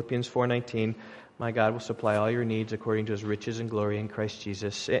weakness. Philippians 4:19. My God will supply all your needs according to His riches and glory in Christ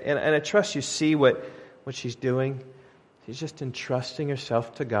Jesus. And I trust you see what she's doing. She's just entrusting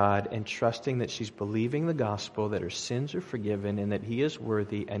herself to God and trusting that she's believing the gospel, that her sins are forgiven, and that He is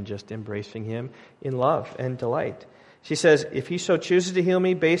worthy, and just embracing Him in love and delight. She says, if He so chooses to heal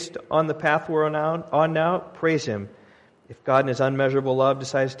me based on the path we're on now, praise Him. If God in His unmeasurable love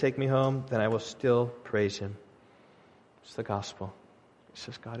decides to take me home, then I will still praise Him. It's the gospel. He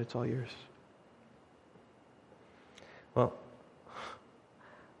says, God, it's all yours. Well,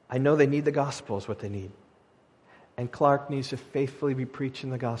 I know they need the gospel is what they need. And Clark needs to faithfully be preaching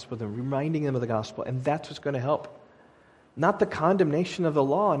the gospel, and reminding them of the gospel, and that's what's going to help. Not the condemnation of the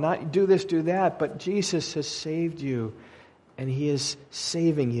law, not do this, do that, but Jesus has saved you, and He is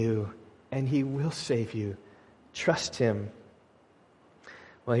saving you, and He will save you. Trust Him.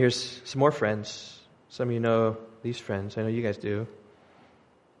 Well, here's some more friends. Some of you know these friends. I know you guys do.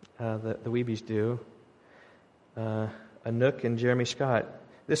 The Weebies do. Anouk and Jeremy Scott.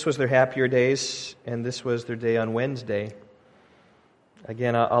 This was their happier days, and this was their day on Wednesday.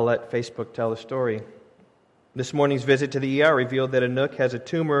 Again, I'll let Facebook tell the story. This morning's visit to the ER revealed that Anouk has a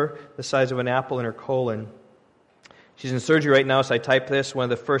tumor the size of an apple in her colon. She's in surgery right now, so I typed this. One of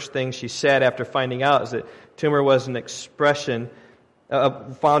the first things she said after finding out is that tumor was an expression,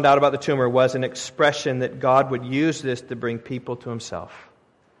 found out about the tumor was an expression that God would use this to bring people to Himself.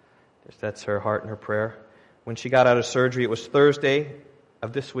 That's her heart and her prayer. When she got out of surgery, it was Thursday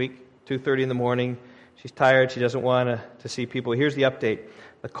of this week, 2:30 in the morning. She's tired. She doesn't want to see people. Here's the update.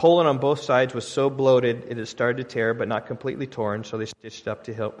 The colon on both sides was so bloated it had started to tear, but not completely torn, so they stitched up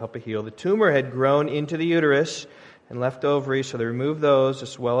to help it heal. The tumor had grown into the uterus and left ovaries, so they removed those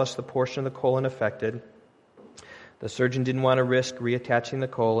as well as the portion of the colon affected. The surgeon didn't want to risk reattaching the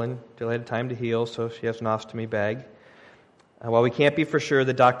colon until it had time to heal, so she has an ostomy bag. While we can't be for sure,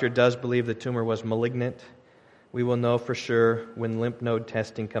 the doctor does believe the tumor was malignant. We will know for sure when lymph node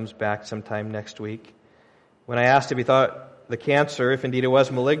testing comes back sometime next week. When I asked if he thought the cancer, if indeed it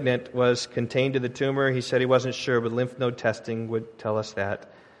was malignant, was contained to the tumor, he said he wasn't sure, but lymph node testing would tell us that.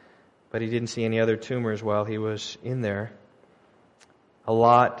 But he didn't see any other tumors while he was in there. A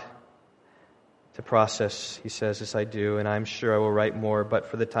lot to process. He says, "Yes, I do, and I'm sure I will write more. But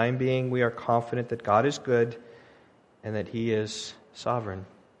for the time being, we are confident that God is good and that He is sovereign."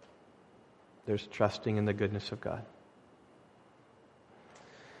 There's trusting in the goodness of God.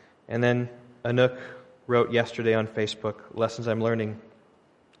 And then Anouk wrote yesterday on Facebook, "Lessons I'm learning."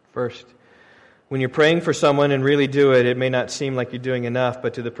 First, when you're praying for someone and really do it, it may not seem like you're doing enough,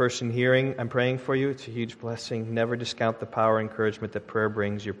 but to the person hearing, "I'm praying for you," it's a huge blessing. Never discount the power and encouragement that prayer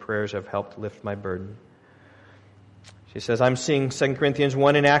brings. Your prayers have helped lift my burden. She says, "I'm seeing 2 Corinthians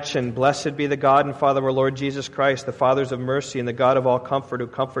 1 in action. Blessed be the God and Father of our Lord Jesus Christ, the Fathers of mercy and the God of all comfort, who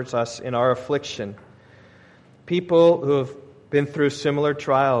comforts us in our affliction." People who have been through similar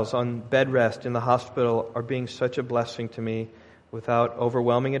trials on bed rest in the hospital are being such a blessing to me. Without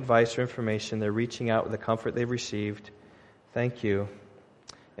overwhelming advice or information, they're reaching out with the comfort they've received. Thank you.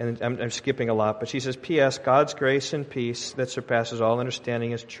 And I'm skipping a lot, but she says, "P.S. God's grace and peace that surpasses all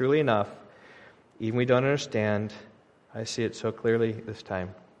understanding is truly enough. Even we don't understand. I see it so clearly this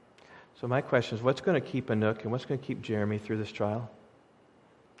time." So my question is, what's going to keep Anouk and what's going to keep Jeremy through this trial?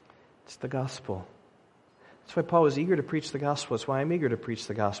 It's the gospel. That's why Paul was eager to preach the gospel. That's why I'm eager to preach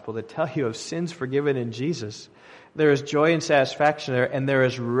the gospel, to tell you of sins forgiven in Jesus. There is joy and satisfaction there, and there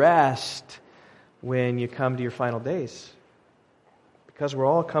is rest when you come to your final days. Because we're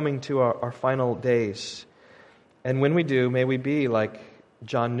all coming to our final days. And when we do, may we be like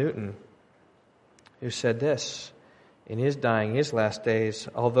John Newton, who said this in his dying, his last days: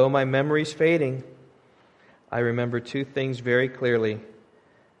 "Although my memory's fading, I remember two things very clearly,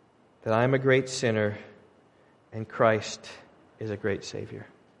 that I'm a great sinner and Christ is a great Savior."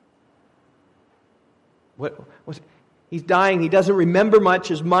 He's dying. He doesn't remember much.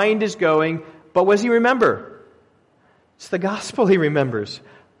 His mind is going. But what does he remember? It's the gospel he remembers.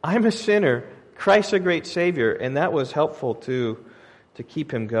 I'm a sinner. Christ's a great Savior. And that was helpful to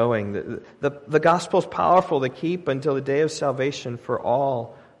keep him going. The gospel's powerful to keep until the day of salvation for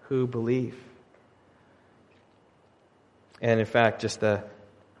all who believe. And in fact, just the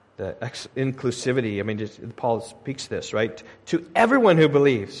inclusivity, Paul speaks this, right? To everyone who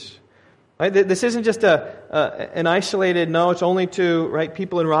believes. Right? This isn't just an isolated, no, it's only to, right,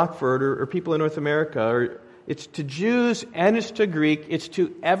 people in Rockford or people in North America. Or it's to Jews and it's to Greek. It's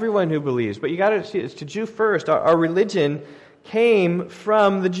to everyone who believes. But you got to see, it's to Jew first. Our religion came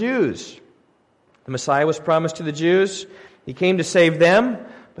from the Jews. The Messiah was promised to the Jews. He came to save them,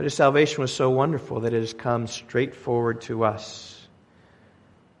 but his salvation was so wonderful that it has come straight forward to us.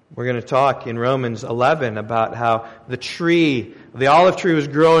 We're going to talk in Romans 11 about how the olive tree was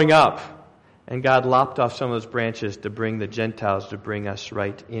growing up, and God lopped off some of those branches to bring the Gentiles, to bring us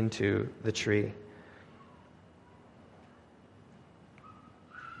right into the tree.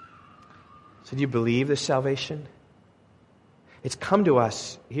 So do you believe this salvation? It's come to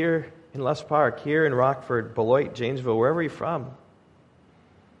us here in Lutz Park, here in Rockford, Beloit, Janesville, wherever you're from.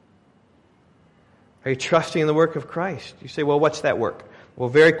 Are you trusting in the work of Christ? You say, well, what's that work? Well,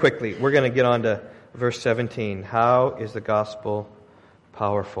 very quickly, we're going to get on to verse 17. How is the gospel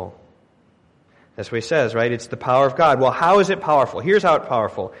powerful? That's what he says, right? It's the power of God. Well, how is it powerful? Here's how it's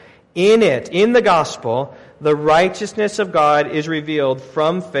powerful. In the gospel, the righteousness of God is revealed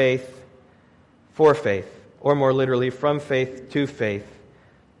from faith for faith. Or more literally, from faith to faith.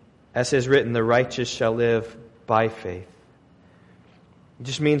 As is written, the righteous shall live by faith. It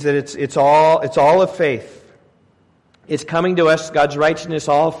just means that it's all of faith. It's coming to us, God's righteousness,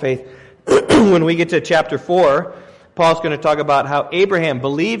 all of faith. When we get to chapter 4, Paul's going to talk about how Abraham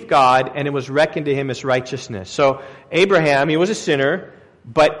believed God and it was reckoned to him as righteousness. So Abraham, he was a sinner,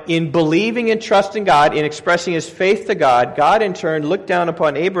 but in believing and trusting God, in expressing his faith to God, God in turn looked down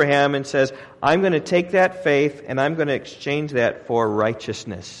upon Abraham and says, I'm going to take that faith and I'm going to exchange that for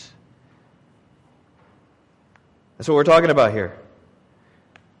righteousness. That's what we're talking about here.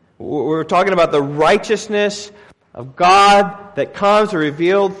 We're talking about the righteousness of God that comes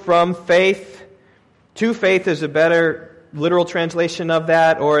revealed from faith. To faith is a better literal translation of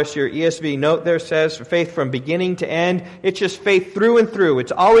that, or as your ESV note there says, faith from beginning to end. It's just faith through and through.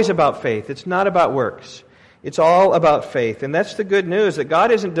 It's always about faith. It's not about works. It's all about faith. And that's the good news, that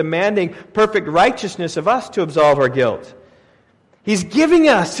God isn't demanding perfect righteousness of us to absolve our guilt. He's giving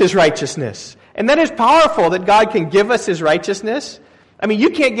us His righteousness. And that is powerful, that God can give us His righteousness. I mean,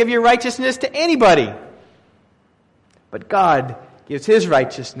 you can't give your righteousness to anybody. But God gives His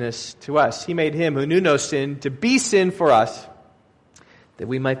righteousness to us. He made Him who knew no sin to be sin for us, that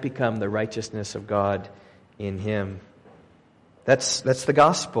we might become the righteousness of God in Him. That's the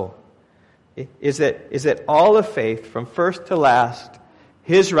gospel. Is that all of faith, from first to last,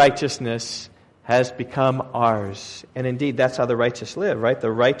 His righteousness has become ours. And indeed, that's how the righteous live, right?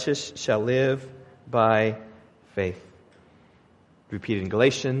 The righteous shall live by faith. Repeated in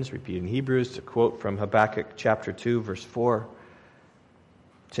Galatians, repeated in Hebrews. It's a quote from Habakkuk chapter 2, verse 4.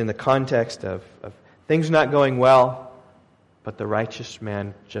 It's in the context of things not going well, but the righteous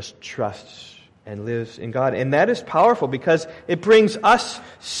man just trusts and lives in God. And that is powerful because it brings us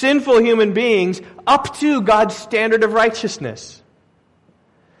sinful human beings up to God's standard of righteousness.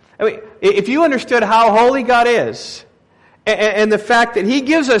 I mean, if you understood how holy God is, and the fact that He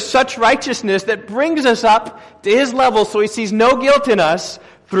gives us such righteousness that brings us up to His level so He sees no guilt in us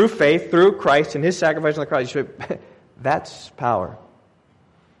through faith, through Christ and His sacrifice on the cross, that's power.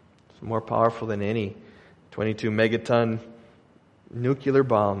 It's more powerful than any 22 megaton nuclear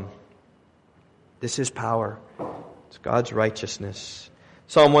bomb. This is power. It's God's righteousness.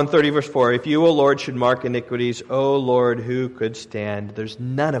 Psalm 130, verse 4, if you, O Lord, should mark iniquities, O Lord, who could stand? There's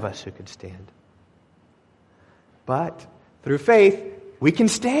none of us who could stand. But through faith, we can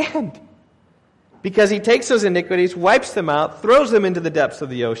stand. Because He takes those iniquities, wipes them out, throws them into the depths of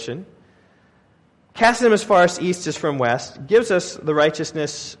the ocean, casts them as far as east as from west, gives us the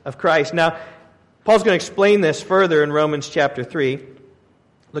righteousness of Christ. Now, Paul's going to explain this further in Romans chapter 3.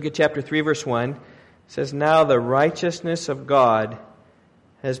 Look at chapter 3, verse 1. It says, now the righteousness of God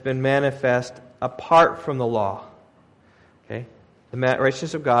has been manifest apart from the law. Okay? The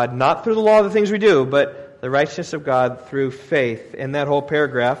righteousness of God, not through the law of the things we do, but the righteousness of God through faith. And that whole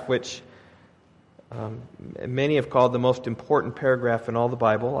paragraph, which many have called the most important paragraph in all the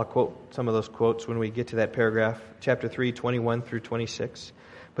Bible. I'll quote some of those quotes when we get to that paragraph, chapter 3, 21 through 26.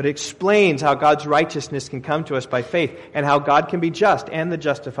 But it explains how God's righteousness can come to us by faith and how God can be just and the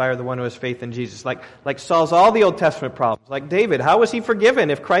justifier, the one who has faith in Jesus. Like solves all the Old Testament problems. Like David, how was he forgiven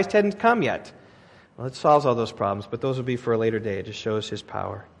if Christ hadn't come yet? Well, it solves all those problems, but those will be for a later day. It just shows His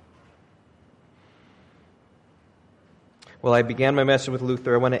power. Well, I began my message with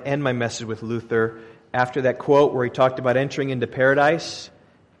Luther. I want to end my message with Luther. After that quote where he talked about entering into paradise,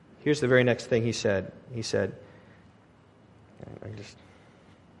 here's the very next thing he said. He said, I just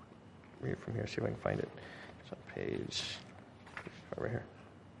read it from here, see if I can find it. It's on page right here.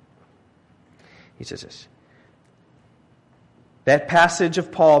 He says this. That passage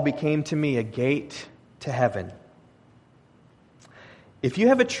of Paul became to me a gate to heaven. If you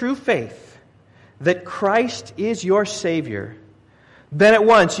have a true faith that Christ is your Savior, then at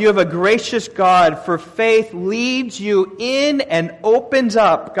once you have a gracious God, for faith leads you in and opens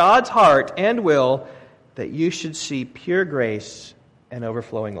up God's heart and will that you should see pure grace and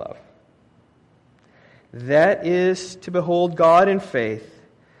overflowing love. That is to behold God in faith,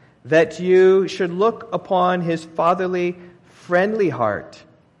 that you should look upon His fatherly, friendly heart,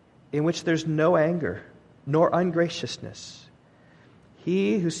 in which there's no anger, nor ungraciousness.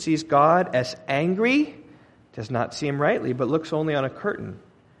 He who sees God as angry does not see Him rightly, but looks only on a curtain,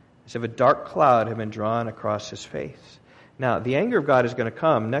 as if a dark cloud had been drawn across his face. Now, the anger of God is going to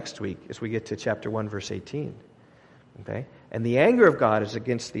come next week as we get to chapter 1, verse 18. Okay? And the anger of God is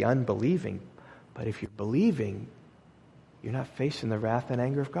against the unbelieving. But if you're believing, you're not facing the wrath and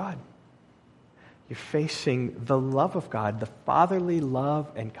anger of God. You're facing the love of God, the fatherly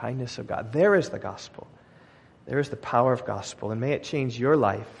love and kindness of God. There is the gospel. There is the power of gospel. And may it change your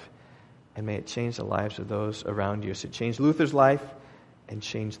life, and may it change the lives of those around you. So it changed Luther's life and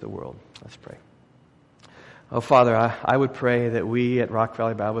changed the world. Let's pray. Oh, Father, I would pray that we at Rock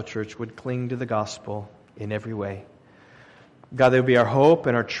Valley Bible Church would cling to the gospel in every way. God, that would be our hope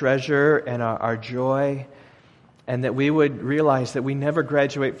and our treasure and our joy, and that we would realize that we never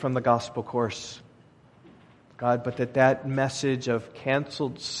graduate from the gospel course, God, but that message of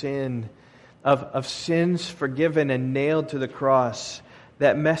canceled sin, of sins forgiven and nailed to the cross,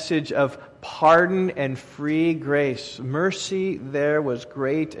 that message of pardon and free grace. Mercy there was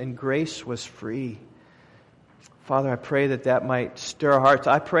great and grace was free. Father, I pray that might stir our hearts.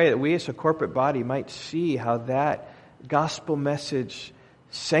 I pray that we as a corporate body might see how that gospel message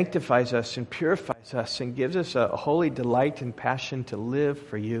sanctifies us and purifies us and gives us a holy delight and passion to live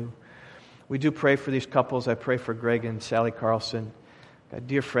for You. We do pray for these couples. I pray for Greg and Sally Carlson. God,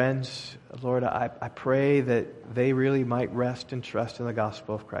 dear friends, Lord, I pray that they really might rest and trust in the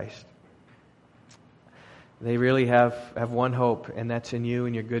gospel of Christ. They really have one hope, and that's in You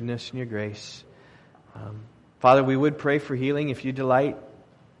and Your goodness and Your grace. Father, we would pray for healing if You delight,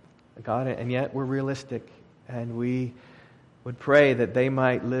 God, and yet we're realistic. And we would pray that they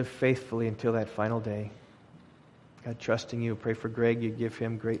might live faithfully until that final day. God, trusting You, pray for Greg. You give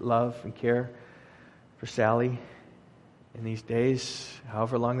him great love and care for Sally in these days,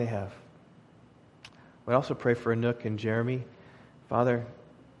 however long they have. We also pray for Anouk and Jeremy. Father,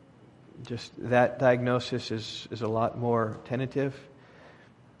 just that diagnosis is a lot more tentative.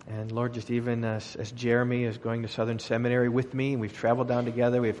 And Lord, just even as Jeremy is going to Southern Seminary with me, and we've traveled down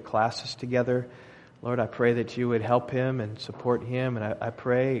together, we have classes together, Lord, I pray that you would help him and support him. And I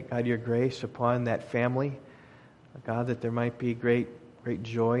pray, God, your grace upon that family. God, that there might be great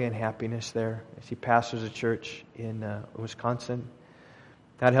joy and happiness there as he pastors a church in Wisconsin.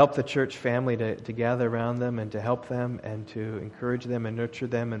 God, help the church family to gather around them and to help them and to encourage them and nurture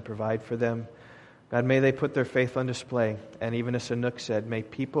them and provide for them. God, may they put their faith on display. And even as Anouk said, may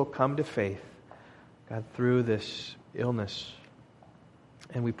people come to faith, God, through this illness.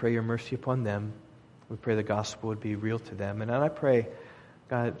 And we pray your mercy upon them. We pray the gospel would be real to them. And I pray,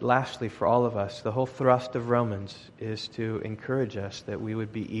 God, lastly, for all of us, the whole thrust of Romans is to encourage us that we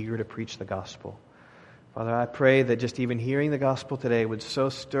would be eager to preach the gospel. Father, I pray that just even hearing the gospel today would so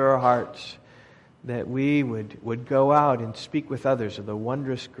stir our hearts that we would go out and speak with others of the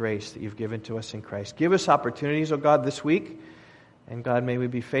wondrous grace that you've given to us in Christ. Give us opportunities, oh God, this week. And God, may we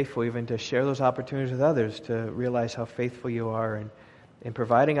be faithful even to share those opportunities with others, to realize how faithful you are in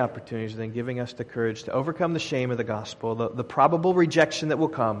providing opportunities and then giving us the courage to overcome the shame of the gospel, the probable rejection that will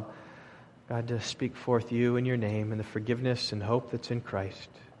come. God, to speak forth you and your name and the forgiveness and hope that's in Christ.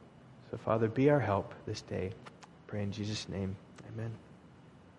 So, Father, be our help this day. I pray in Jesus' name. Amen.